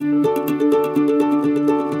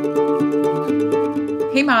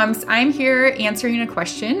Hey moms, I'm here answering a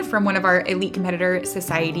question from one of our Elite Competitor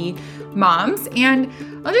Society moms. And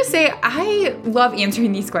I'll just say I love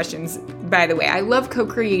answering these questions, by the way. I love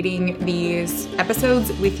co-creating these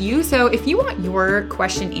episodes with you. So if you want your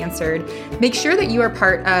question answered, make sure that you are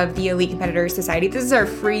part of the Elite Competitor Society. This is our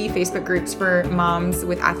free Facebook groups for moms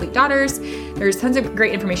with athlete daughters. There's tons of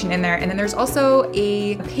great information in there. And then there's also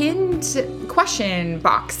a pinned question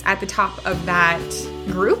box at the top of that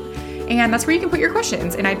group. And that's where you can put your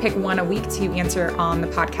questions. And I pick one a week to answer on the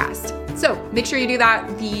podcast. So make sure you do that.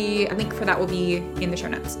 The link for that will be in the show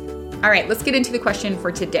notes. All right, let's get into the question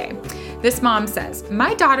for today. This mom says,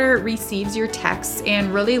 my daughter receives your texts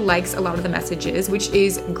and really likes a lot of the messages, which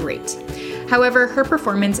is great. However, her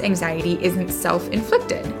performance anxiety isn't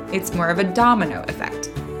self-inflicted. It's more of a domino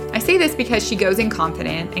effect. I say this because she goes in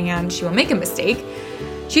confident and she will make a mistake.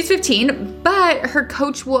 She's 15, but her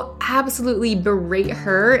coach will absolutely berate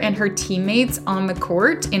her and her teammates on the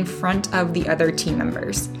court in front of the other team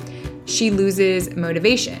members. She loses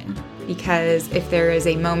motivation because if there is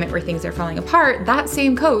a moment where things are falling apart, that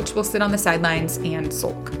same coach will sit on the sidelines and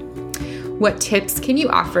sulk. What tips can you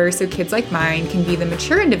offer so kids like mine can be the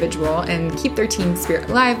mature individual and keep their team spirit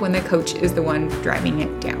alive when the coach is the one driving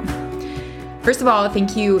it down? First of all,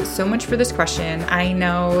 thank you so much for this question. I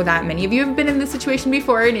know that many of you have been in this situation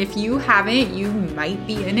before, and if you haven't, you might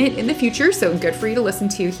be in it in the future, so good for you to listen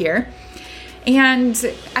to here.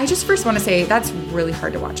 And I just first want to say that's really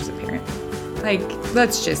hard to watch as a parent. Like,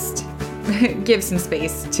 let's just give some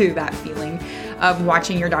space to that feeling of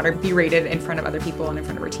watching your daughter be rated in front of other people and in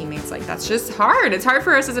front of her teammates. Like, that's just hard. It's hard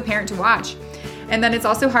for us as a parent to watch. And then it's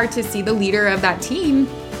also hard to see the leader of that team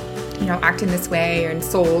act in this way and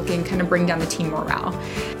sulk and kind of bring down the team morale.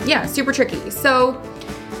 Yeah, super tricky. So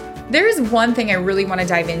there's one thing I really want to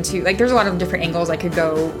dive into. Like, there's a lot of different angles I could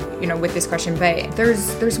go, with this question, but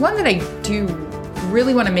there's one that I do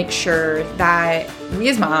really want to make sure that we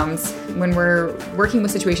as moms, when we're working with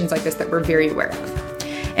situations like this, that we're very aware of.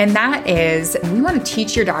 And that is, we want to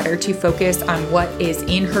teach your daughter to focus on what is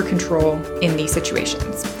in her control in these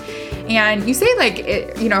situations. And you say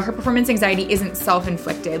her performance anxiety isn't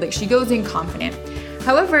self-inflicted, like she goes in confident.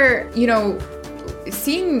 However,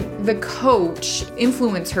 seeing the coach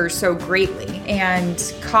influence her so greatly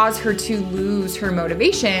and cause her to lose her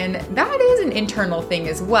motivation, that is an internal thing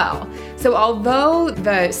as well. So although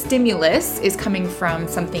the stimulus is coming from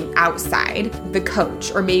something outside the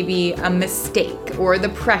coach, or maybe a mistake or the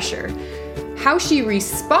pressure, how she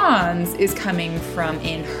responds is coming from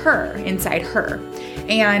inside her.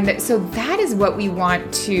 And so that is what we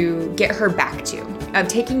want to get her back to, of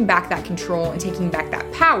taking back that control and taking back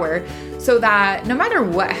that power, so that no matter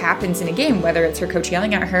what happens in a game, whether it's her coach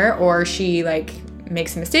yelling at her or she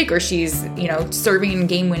makes a mistake or she's, serving a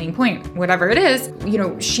game-winning point, whatever it is,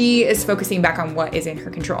 she is focusing back on what is in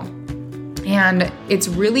her control. And it's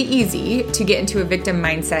really easy to get into a victim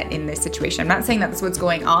mindset in this situation. I'm not saying that's what's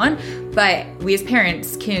going on, but we as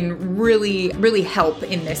parents can really, really help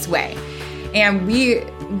in this way. And we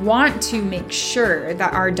want to make sure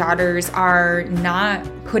that our daughters are not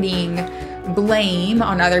putting blame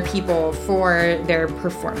on other people for their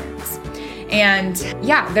performance. And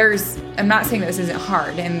yeah, I'm not saying that this isn't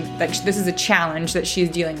hard and that this is a challenge that she's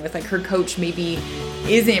dealing with. Like, her coach maybe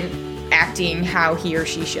isn't acting how he or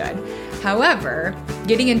she should. However,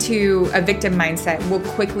 getting into a victim mindset will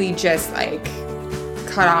quickly just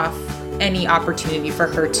cut off any opportunity for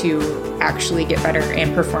her to actually get better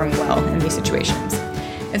and perform well in these situations.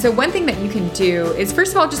 And so one thing that you can do is,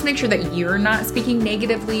 first of all, just make sure that you're not speaking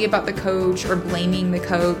negatively about the coach or blaming the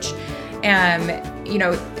coach.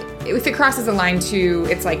 If it crosses a line to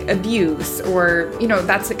it's abuse or,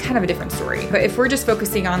 that's kind of a different story. But if we're just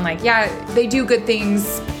focusing on they do good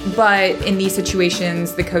things, but in these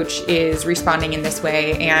situations, the coach is responding in this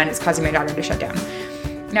way and it's causing my daughter to shut down.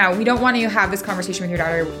 Now, we don't want to have this conversation with your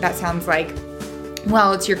daughter that sounds like,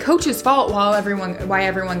 well, it's your coach's fault why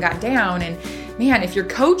everyone got down. And man, if your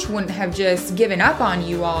coach wouldn't have just given up on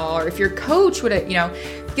you all, or if your coach would have,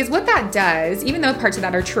 because what that does, even though parts of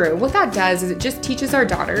that are true, what that does is it just teaches our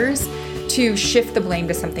daughters to shift the blame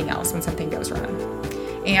to something else when something goes wrong.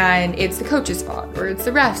 And it's the coach's fault, or it's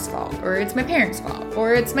the ref's fault, or it's my parents' fault,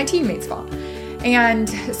 or it's my teammate's fault. And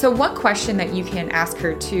so one question that you can ask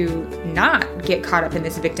her to not get caught up in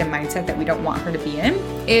this victim mindset that we don't want her to be in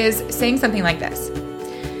is saying something like this: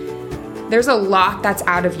 there's a lot that's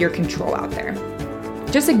out of your control out there.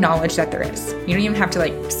 Just acknowledge that there is. You don't even have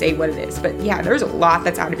to say what it is, but yeah, there's a lot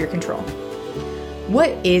that's out of your control. What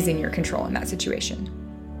is in your control in that situation?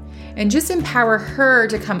 And just empower her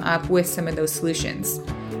to come up with some of those solutions.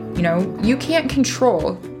 You can't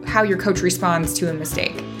control how your coach responds to a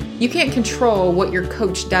mistake. You can't control what your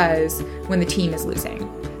coach does when the team is losing.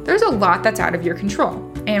 There's a lot that's out of your control,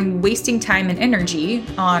 and wasting time and energy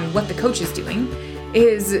on what the coach is doing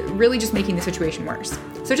is really just making the situation worse.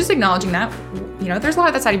 So just acknowledging that, there's a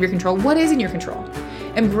lot that's out of your control. What is in your control?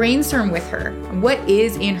 And brainstorm with her. What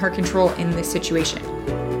is in her control in this situation?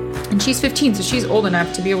 And she's 15, so she's old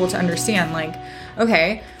enough to be able to understand,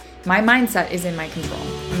 okay, my mindset is in my control.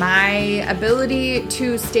 My ability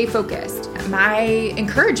to stay focused, my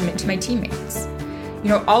encouragement to my teammates.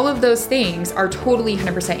 All of those things are totally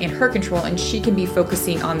 100% in her control, and she can be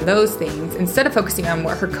focusing on those things instead of focusing on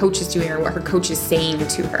what her coach is doing or what her coach is saying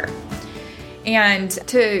to her. And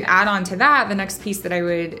to add on to that, the next piece that I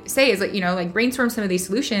would say is brainstorm some of these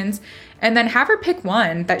solutions and then have her pick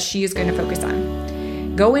one that she is going to focus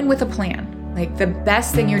on. Go in with a plan. The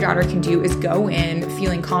best thing your daughter can do is go in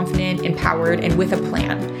feeling confident, empowered, and with a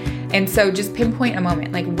plan. And so just pinpoint a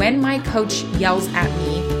moment. When my coach yells at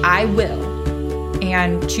me, I will.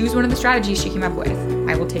 And choose one of the strategies she came up with.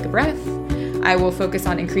 I will take a breath. I will focus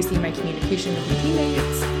on increasing my communication with my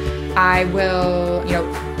teammates. I will,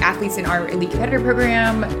 athletes in our elite competitor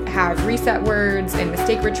program have reset words and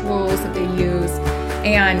mistake rituals that they use.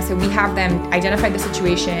 And so we have them identify the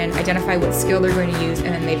situation, identify what skill they're going to use,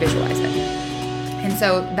 and then they visualize it. And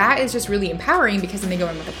so that is just really empowering because then they go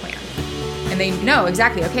in with a plan. And they know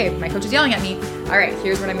exactly, okay, my coach is yelling at me. All right,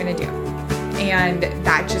 here's what I'm going to do. And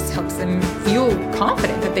that just helps them feel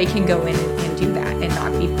confident that they can go in and do that and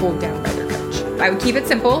not be pulled down by their coach. I would keep it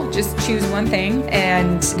simple. Just choose one thing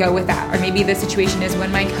and go with that. Or maybe the situation is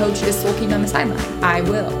when my coach is sulking on the sideline. I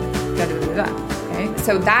will. Da, da, da, da. Okay?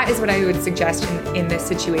 So that is what I would suggest in this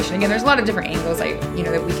situation. Again, there's a lot of different angles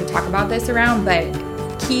that we could talk about this around, but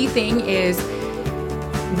key thing is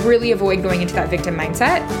really avoid going into that victim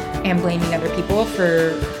mindset and blaming other people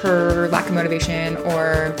for her lack of motivation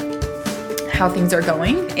or how things are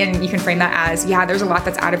going. And you can frame that as, there's a lot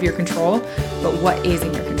that's out of your control, but what is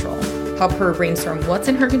in your control? Help her brainstorm what's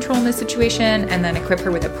in her control in this situation and then equip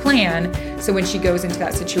her with a plan so when she goes into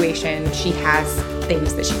that situation, she has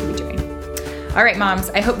things that she can be doing. All right, moms,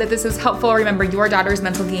 I hope that this was helpful. Remember, your daughter's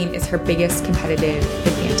mental game is her biggest competitive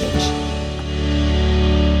advantage.